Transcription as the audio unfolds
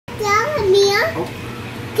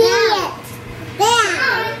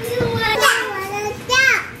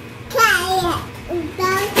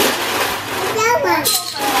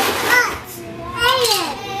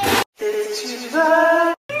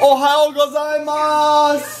Ohayou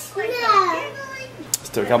gozaimasu!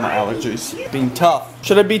 Still got my allergies. Being tough.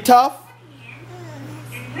 Should I be tough?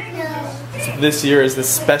 So this year is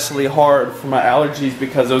especially hard for my allergies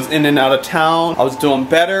because I was in and out of town. I was doing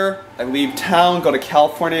better. I leave town, go to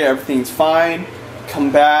California, everything's fine. Come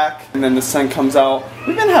back, and then the sun comes out.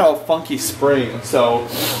 We've been having a funky spring, so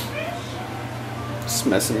it's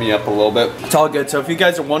messing me up a little bit. It's all good. So if you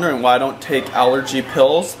guys are wondering why I don't take allergy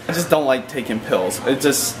pills, I just don't like taking pills. It's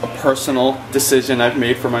just a personal decision I've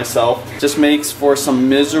made for myself. It just makes for some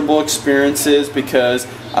miserable experiences because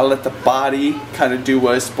I let the body kind of do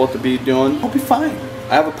what it's supposed to be doing. I'll be fine.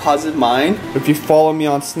 I have a positive mind. If you follow me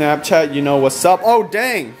on Snapchat, you know what's up. Oh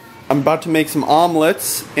dang! I'm about to make some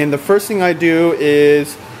omelets, and the first thing I do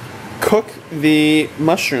is cook the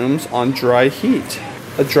mushrooms on dry heat.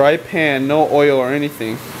 A dry pan, no oil or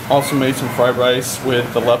anything. Also made some fried rice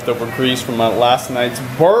with the leftover grease from my last night's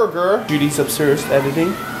burger. Judy's upstairs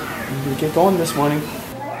editing. We get going this morning.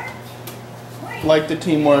 Like the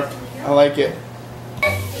teamwork. I like it.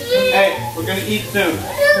 Hey, we're gonna eat soon.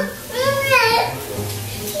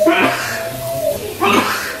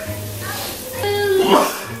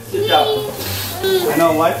 Sit down. I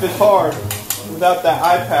know life is hard without that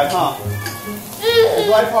iPad, huh? Is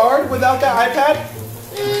life hard without that iPad?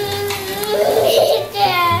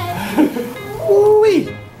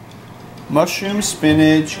 Ooh-wee. Mushroom,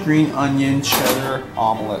 spinach, green onion, cheddar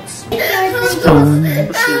omelets.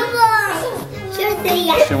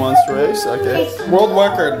 She wants to race? Okay. World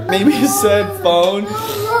record. Maybe you said phone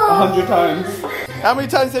 100 times. How many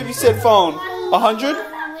times have you said phone? 100?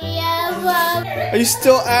 Are you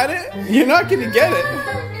still at it? You're not gonna get it.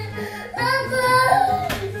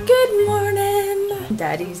 Good morning.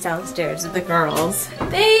 Daddy's downstairs with the girls.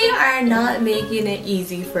 They are not making it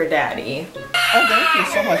easy for Daddy. Oh, thank you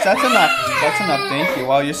so much. That's enough. That's enough. Thank you.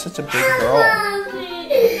 Wow, you're such a big girl.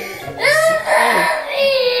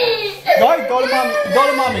 Go to mommy. Go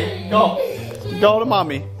to mommy. Go. Go to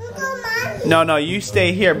mommy. No, you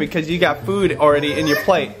stay here because you got food already in your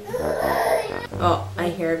plate. Oh, I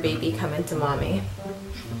hear a baby coming to mommy.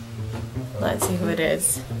 Let's see who it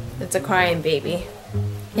is. It's a crying baby.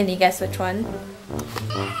 Can you guess which one?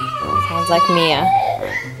 Sounds like Mia.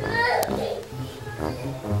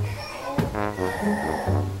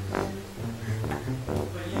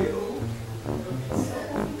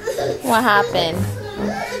 What happened?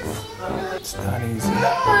 It's not easy.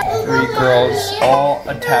 3 girls all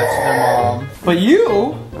attached to their mom. But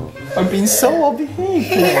you are being so well behaved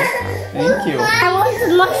today. Thank you. I want the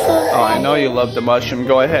mushroom. Oh, I know you love the mushroom.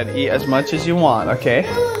 Go ahead, eat as much as you want, okay?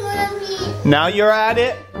 Now you're at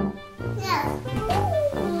it?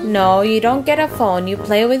 No, you don't get a phone. You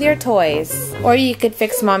play with your toys. Or you could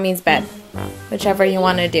fix mommy's bed. Whichever you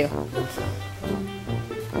want to do.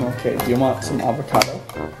 Okay, do you want some avocado?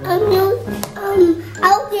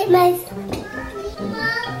 I'll get my...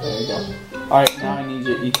 There you go. Alright, now I need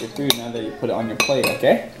you to eat your food now that you put it on your plate,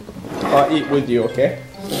 okay? I'll eat with you, okay?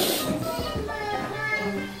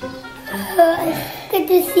 Good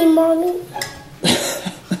to see mommy.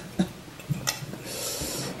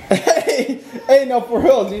 Hey, no, for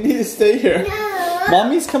real, you need to stay here. No.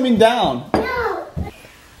 Mommy's coming down. No.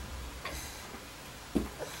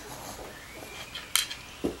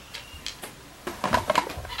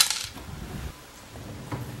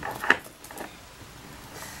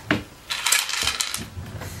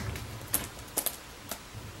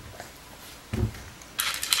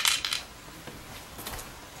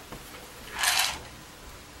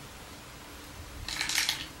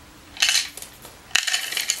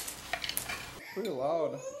 Pretty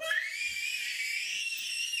loud.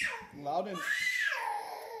 Loud and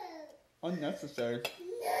unnecessary.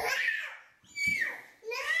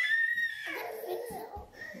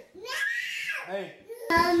 Hey,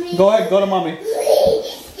 go ahead, go to mommy.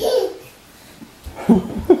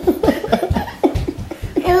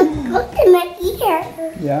 It'll go to my ear.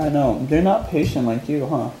 Yeah, I know. They're not patient like you,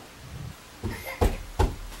 huh?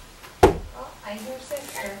 Oh, I hear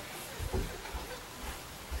sister.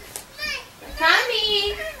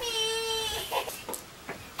 Mommy!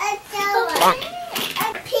 A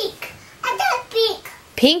pink. I got pink.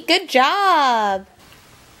 Pink, good job.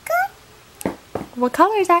 What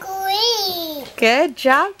color is that? Green. Good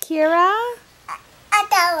job, Kira. I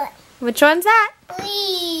got one. Which one's that?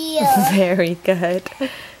 Green. Very good.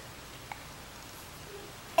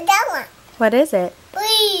 I got one. What is it?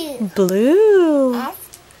 Blue. Blue. I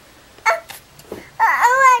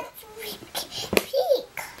want pink.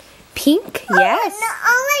 Pink? Yes. No,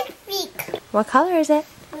 I like pink. What color is it?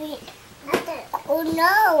 Red. Oh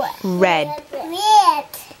no. Red. Red.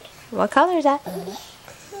 What color is that?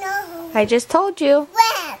 No. I just told you.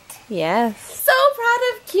 Red. Yes. So proud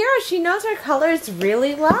of Kira. She knows her colors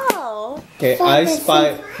really well. Okay, I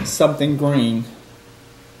spy something green.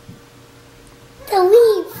 The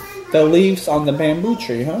leaves. The leaves on the bamboo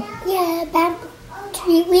tree, huh? Yeah, bamboo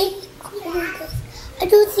tree. Wait. I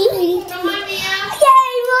don't see anything.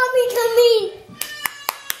 Yay, mommy coming.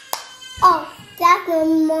 Oh, that's my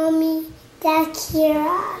mommy. That's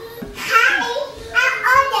Kira. Hi, I'm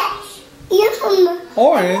orange. Yum.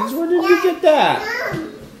 Orange? Where did you get that?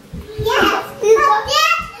 Yes. Oh,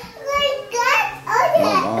 that's really good. Oh,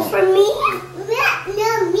 yeah. wow. For me?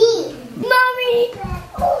 No, me. Mommy.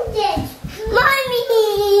 Orange. Mommy.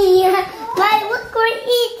 My, look, we're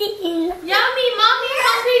eating. Yummy, Mommy's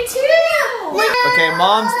hungry too. Okay,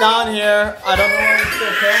 Mom's down here. I don't know what it's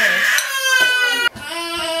okay.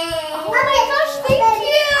 Oh my gosh, thank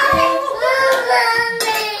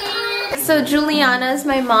you. So Juliana's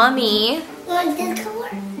my mommy. Want this color?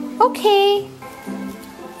 Okay.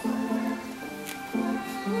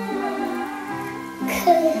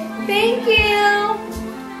 Thank you.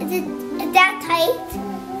 Is that tight?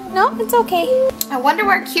 No, it's okay. I wonder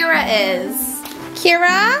where Kira is.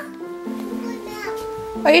 Kira?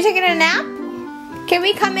 Are you taking a nap? Can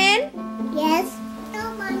we come in? Yes.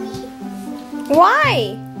 No, mommy.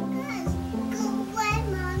 Why? Go away,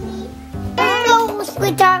 mommy. No,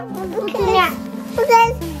 sweetheart.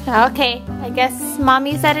 Okay. Okay, I guess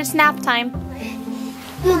mommy said it's nap time.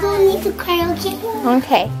 You don't need to cry, okay?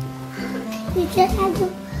 Okay. You just have to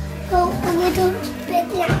go a little bit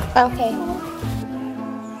now. Okay.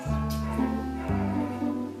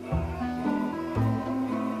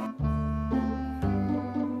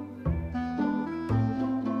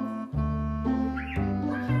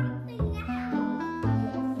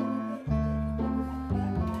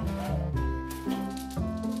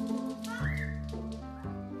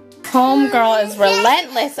 Homegirl is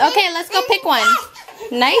relentless. Okay, let's go pick one.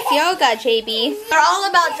 Nice yoga, JB. They're all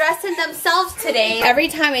about dressing themselves today. Every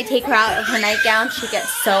time I take her out of her nightgown, she gets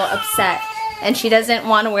so upset. And she doesn't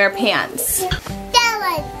want to wear pants. That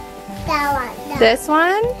one. That one. This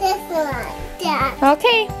one? This one. That.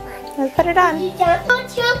 Okay, let's put it on. I'm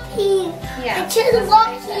jumping. Yeah. I'm just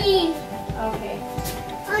walking. Okay.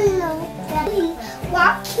 Oh no. That's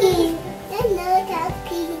walking. I know that's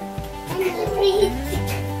pink. I know pink.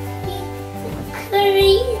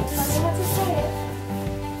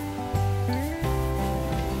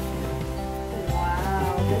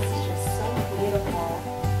 Wow, this is just so beautiful.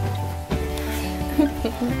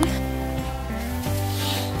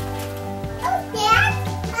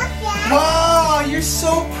 Wow, you're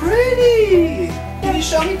so pretty. Can you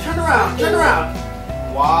show me? Turn around. Turn around.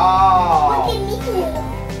 Wow.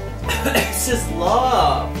 This is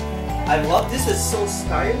love. I love this. Is so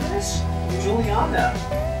stylish. Juliana.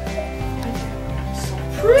 So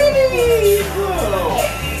pretty. Whoa.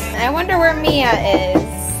 I wonder where Mia is.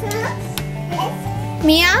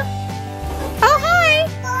 Mia? Oh, hi.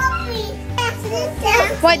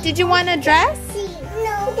 What, did you want a dress?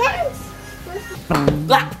 No, that's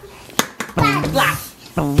Black. Black. Black.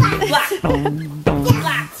 Black.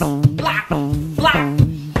 Black. Black. Black.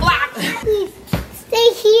 Black. stay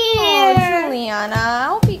here. Oh, Juliana,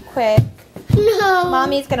 I'll be quick. No.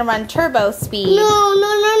 Mommy's gonna run turbo speed. No, no,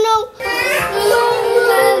 no, no. No,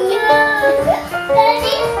 no, no.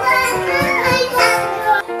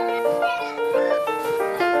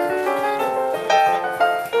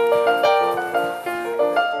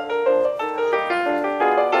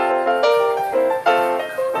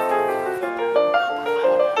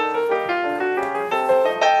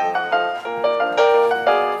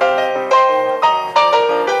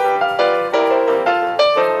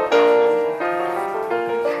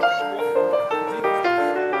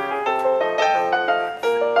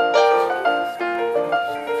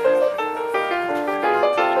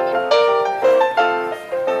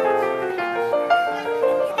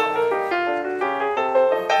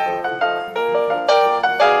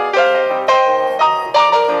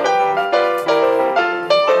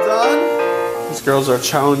 Girls are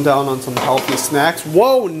chowing down on some healthy snacks.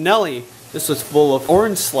 Whoa, Nelly! This was full of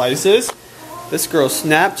orange slices. This girl's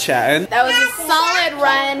Snapchatting. That was a solid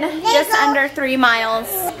run, just under 3 miles.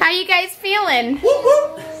 How you guys feeling?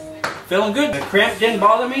 Feeling good. The cramp didn't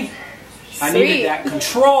bother me. I Sweet. needed that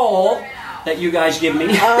control that you guys give me.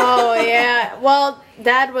 Oh yeah. Well,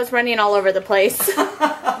 Dad was running all over the place.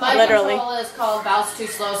 My Literally. control is called Val's too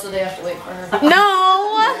slow, so they have to wait for her. No.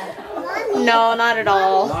 No, not at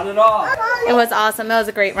all. Not at all. It was awesome. It was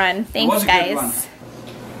a great run. Thanks, was a good guys.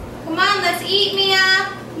 run. Come on, let's eat, Mia.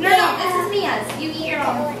 No, this is Mia's. You eat your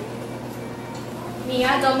own.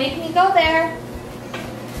 Mia, don't make me go there.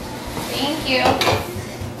 Thank you.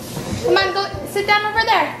 Come on, go sit down over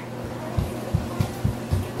there.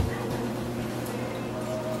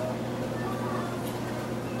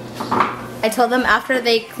 I told them after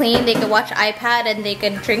they clean, they could watch iPad and they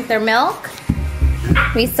could drink their milk.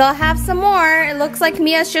 We still have some more. It looks like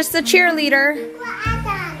Mia's just a cheerleader.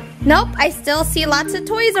 Nope, I still see lots of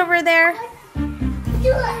toys over there.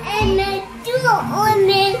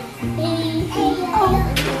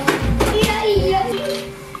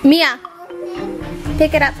 Mia,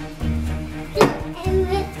 pick it up.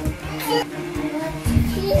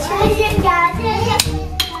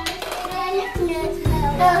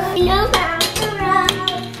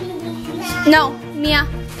 No, Mia,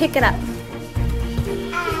 pick it up.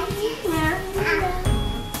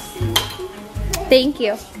 Thank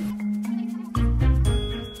you.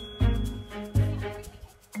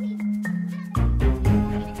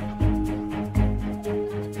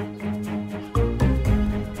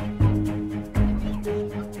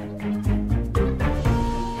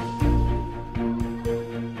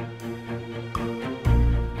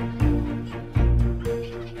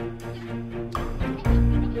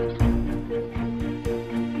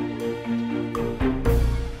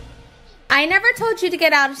 I never told you to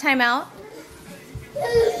get out of timeout.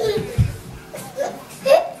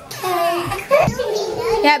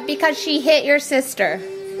 Yeah, because she hit your sister.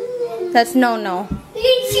 That's no-no.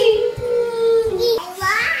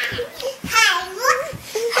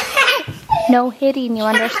 No hitting, you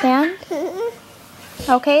understand?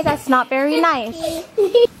 Okay, that's not very nice.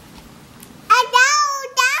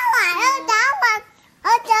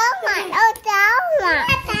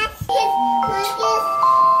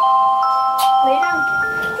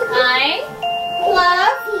 I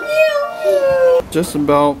love you. Just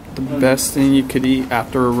about the best thing you could eat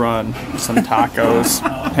after a run. Some tacos.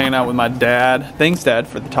 Hanging out with my dad. Thanks, Dad,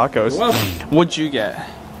 for the tacos. What'd you get?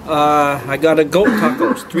 I got a goat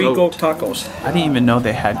tacos. 3 goat tacos. I didn't even know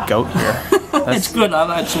they had goat here. It's good.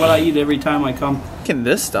 That's what I eat every time I come. Look at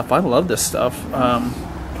this stuff. I love this stuff.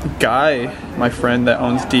 Guy, my friend that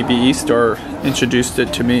owns DBE store, introduced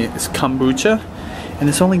it to me. It's kombucha, and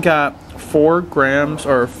it's only got 4 grams,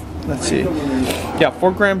 or let's see, yeah,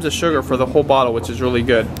 4 grams of sugar for the whole bottle, which is really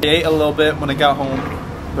good. I ate a little bit when I got home,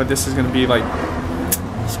 but this is gonna be like,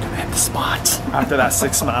 it's gonna hit the spot after that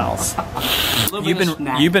 6 miles.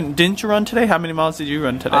 Didn't you run today? How many miles did you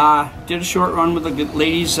run today? Did a short run with the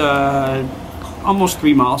ladies, almost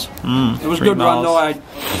 3 miles. It was a good run though. I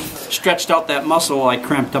stretched out that muscle I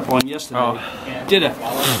cramped up on yesterday. Oh. Did it.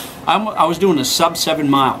 I was doing a sub 7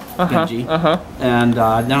 mile, Benji, and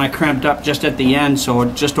then I cramped up just at the end, so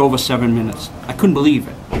just over 7 minutes. I couldn't believe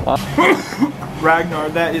it. Ragnar,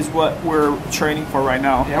 that is what we're training for right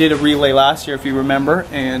now. We did a relay last year, if you remember,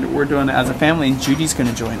 and we're doing it as a family, and Judy's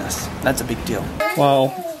gonna join us. That's a big deal.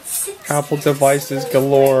 Wow, Apple devices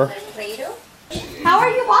galore. How are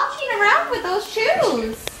you walking around with those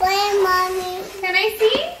shoes? Bye, Mommy. Can I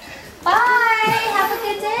see? Bye. Have a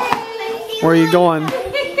good day. Where are you going?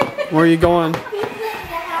 Where are you going? Oh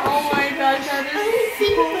my gosh, that is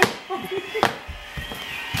so...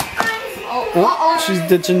 Oh, she's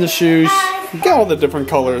ditching the shoes. Look at all the different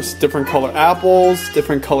colors. Different color apples,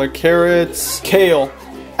 different color carrots, kale,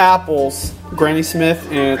 apples, Granny Smith,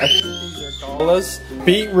 and I think these are galas,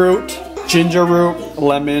 beetroot, ginger root,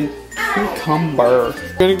 lemon, cucumber.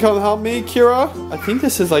 You gonna come help me, Kira? I think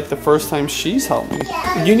this is like the first time she's helped me.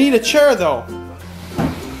 You need a chair though.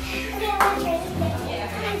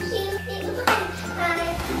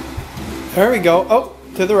 There we go. Oh,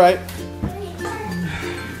 to the right.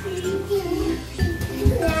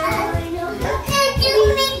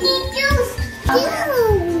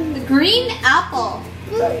 The green apple.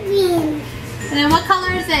 Green. And then what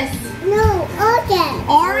color is this? No, orange.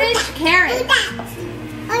 Orange carrot.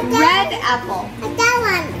 Red apple. That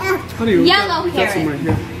one. Yellow We got some carrot. right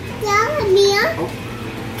here. Yellow, Mia.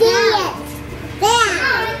 Carrot.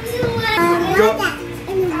 There. Go.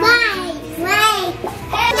 And white. White.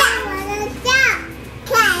 That one is that.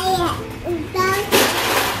 Carrot. That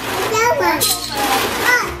one. That one.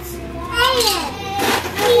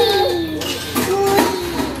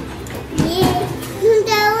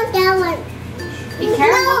 Be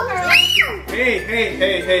careful, girl.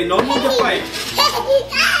 Hey, no need to fight.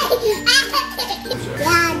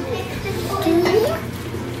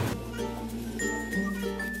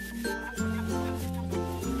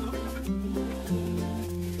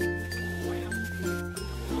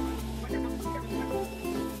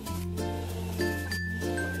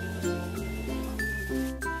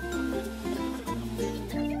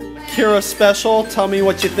 Kira special. Tell me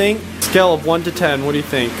what you think. Scale of 1 to 10. What do you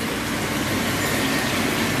think?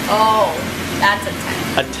 Oh, that's a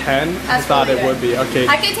 10. A 10? That's I thought really it good. would be. Okay.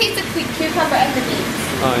 I can taste the cucumber and the beets.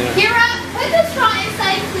 Oh yeah. Kira, put the straw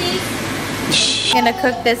inside, please. I'm gonna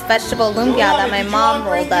cook this vegetable lumpia that my mom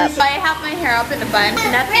rolled up. I have my hair up in a bun.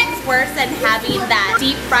 Nothing's worse than having that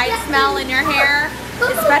deep fried smell in your hair,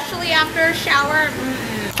 especially after a shower.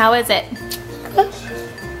 How is it?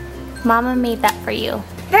 Mama made that for you.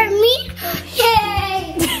 For me?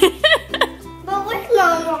 Yay! But where's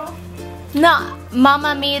Mama? No,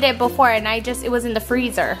 Mama made it before and it was in the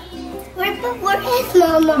freezer. Where is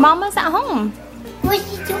Mama? Mama's at home. What's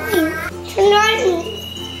she doing? She's not.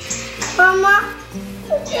 Mama?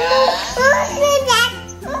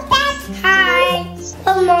 Hi.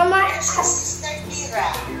 Oh, Mama.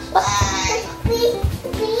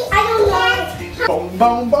 I don't know. Boom,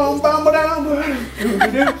 boom, boom, boom, boom,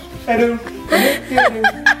 Turn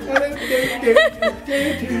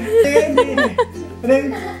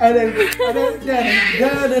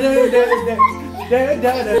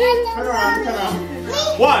around.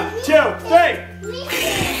 1, 2, 3.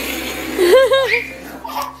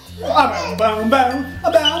 Boom, boom, boom,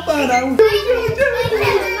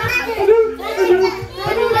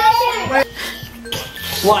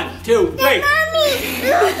 1, 2, 3.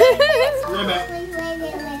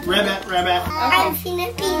 Rabbit. I'm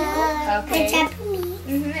Filipino. Okay. And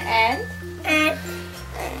Japanese. And And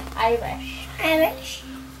Irish. Irish.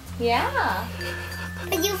 Yeah.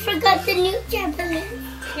 But you forgot the new Japanese.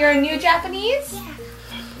 You're a new Japanese? Yeah.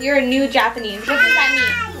 You're a new Japanese. What does that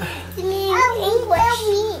It means English.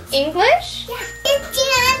 mean? English? Yeah. It's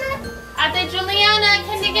Gianna. Ate Juliana,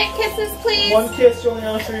 can you get kisses, please? 1 kiss,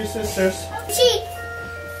 Juliana, for your sisters. Cheek.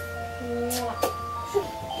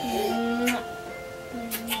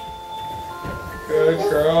 Good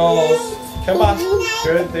girls. Come on.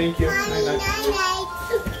 Good, thank you. Night, night.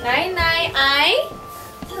 Night night. I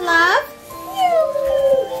love you.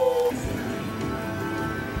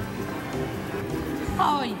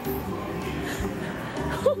 Hi.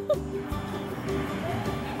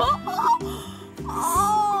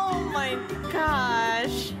 Oh my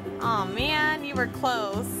gosh. Oh man, you were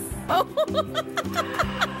close.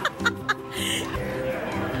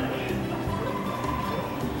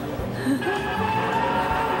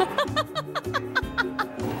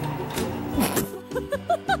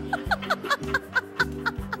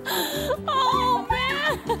 Oh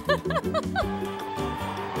man!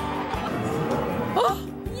 Oh,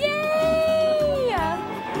 yay!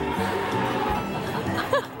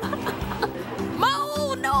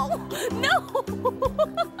 Oh no! No!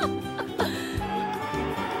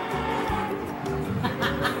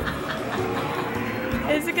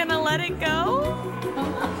 Is it gonna let it go?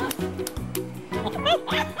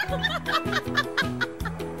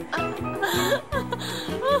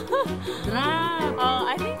 Oh,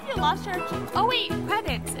 I think you lost your... Oh wait,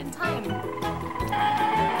 credits in time.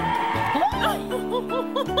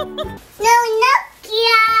 No,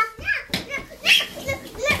 Nokia.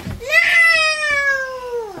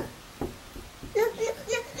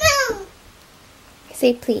 No.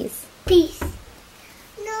 Say please. Peace.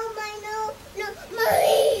 No,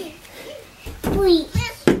 mommy. Please.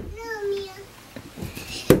 No, Mia.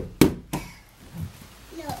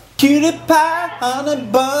 No. Cutie pie on a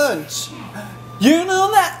bunch. You know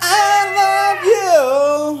that I love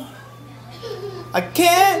you. I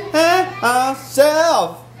can't help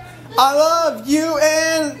myself. I love you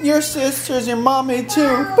and your sisters, your mommy too.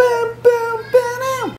 Bam, bam.